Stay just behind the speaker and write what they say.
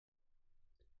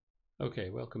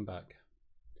Okay, welcome back.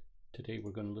 Today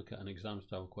we're going to look at an exam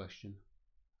style question.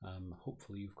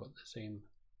 Hopefully you've got the same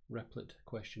Replit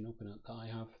question open that I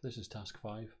have. This is task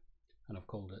 5 and I've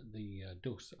called it the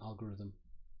dose algorithm.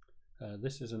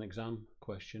 This is an exam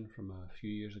question from a few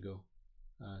years ago,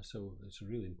 so it's a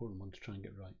really important one to try and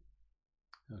get right.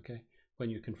 Okay,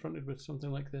 when you're confronted with something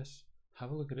like this,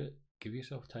 have a look at it, give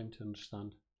yourself time to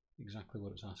understand exactly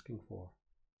what it's asking for.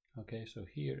 Okay, so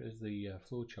here is the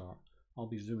flowchart. I'll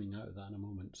be zooming out of that in a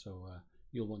moment, so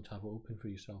you'll want to have it open for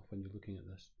yourself when you're looking at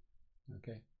this.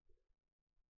 Okay.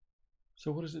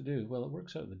 So what does it do? Well, it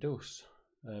works out the dose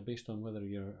based on whether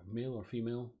you're male or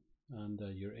female, and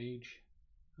your age,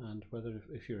 and whether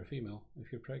if you're a female,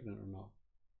 if you're pregnant or not.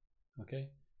 Okay.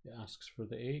 It asks for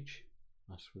the age,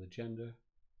 asks for the gender,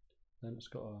 then it's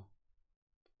got a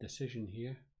decision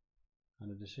here and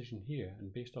a decision here,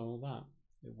 and based on all that,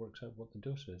 it works out what the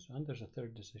dose is, and there's a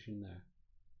third decision there.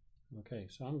 Okay,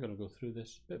 so I'm going to go through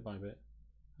this bit by bit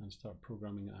and start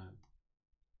programming it out.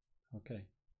 Okay,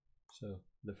 so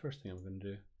the first thing I'm going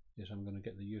to do is I'm going to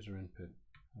get the user input.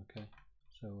 Okay,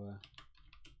 so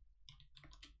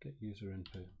get user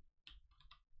input.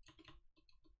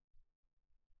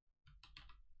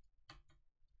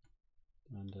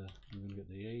 And I'm going to get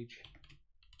the age,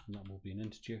 and that will be an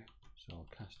integer, so I'll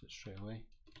cast it straight away.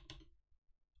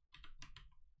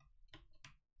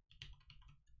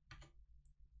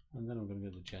 And then I'm going to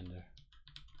get the gender,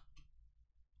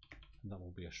 and that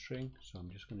will be a string, so I'm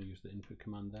just going to use the input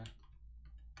command there.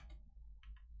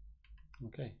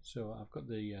 Okay, so I've got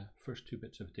the first two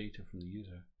bits of data from the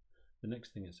user. The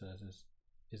next thing it says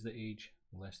is the age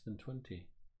less than 20?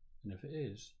 And if it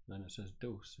is, then it says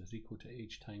dose is equal to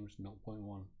age times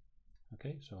 0.1.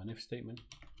 Okay, so an if statement,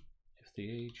 if the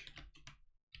age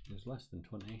is less than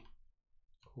 20,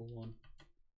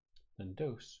 then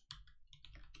dose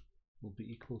will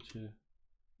be equal to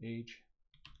age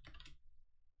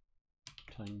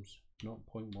times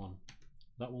 0.1.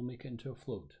 That will make it into a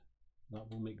float. That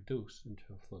will make dose into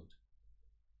a float.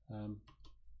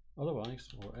 Otherwise,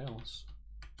 or else,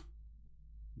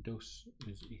 dose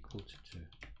is equal to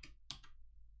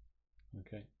 2.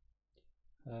 Okay.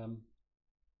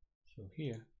 So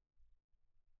here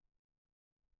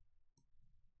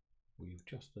we've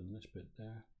just done this bit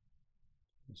there.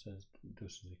 It says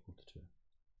dose is equal to 2.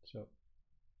 So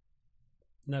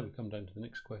now we come down to the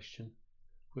next question,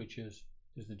 which is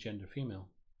the gender female?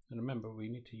 And remember, we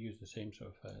need to use the same sort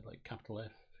of like capital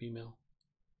F, female,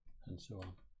 and so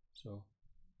on. So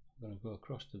I'm going to go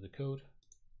across to the code,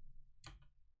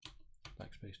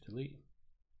 backspace delete,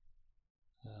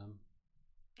 and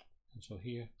so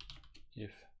here,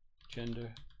 if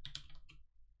gender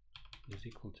is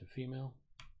equal to female,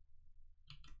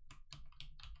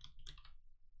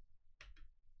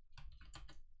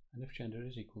 and if gender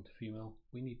is equal to female,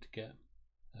 we need to get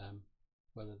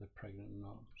whether they're pregnant or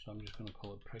not. So I'm just going to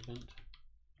call it pregnant.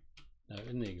 Now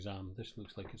in the exam this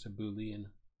looks like it's a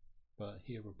boolean, but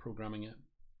here we're programming it,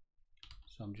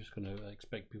 so I'm just going to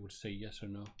expect people to say yes or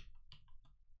no.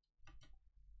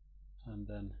 And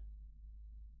then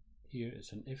here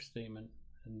it's an if statement,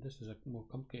 and this is a more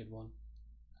complicated one.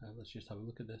 Let's just have a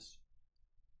look at this.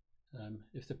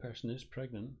 If the person is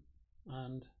pregnant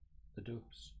and the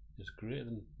dose is greater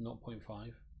than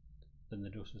 0.5, then the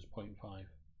dose is 0.5.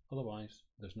 Otherwise,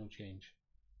 there's no change.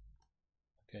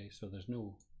 Okay, so there's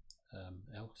no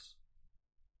else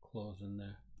clause in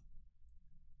there.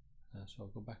 So I'll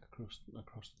go back across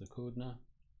to the code now.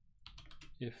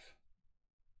 If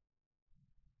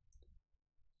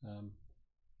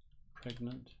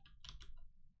pregnant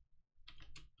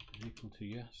is equal to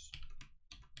yes,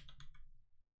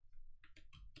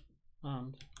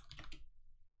 and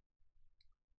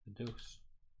the dose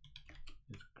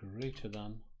is greater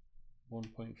than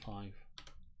 1.5.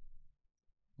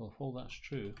 Well, if all that's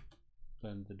true,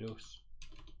 then the dose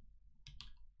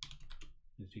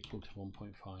is equal to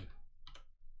 1.5.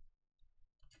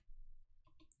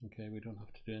 Okay, we don't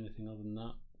have to do anything other than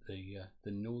that.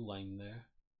 The no line there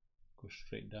goes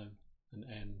straight down and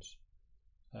ends.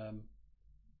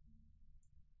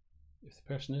 If the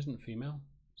person isn't female,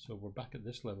 so we're back at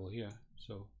this level here,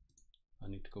 so I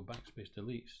need to go backspace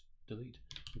delete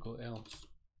and go else.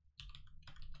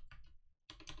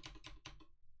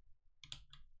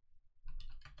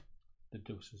 The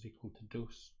dose is equal to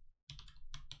dose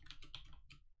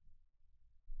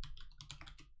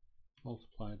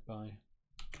multiplied by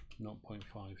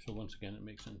 0.5. So once again it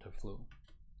makes it into a float.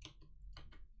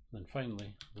 And then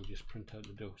finally we'll just print out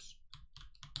the dose.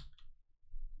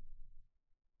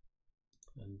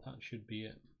 And that should be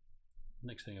it.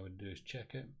 Next thing I would do is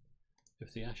check it.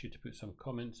 If they ask you to put some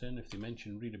comments in, if they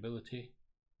mention readability,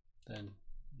 then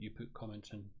you put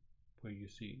comments in where you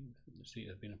see it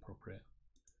as being appropriate.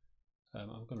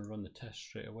 I'm going to run the test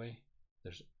straight away.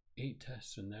 There's 8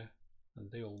 tests in there and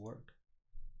they all work.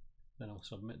 Then I'll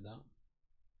submit that.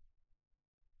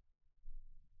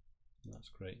 And that's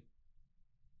great.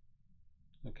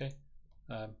 Okay,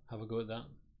 have a go at that,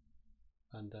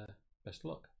 and best of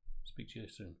luck. Speak to you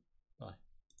soon. Bye.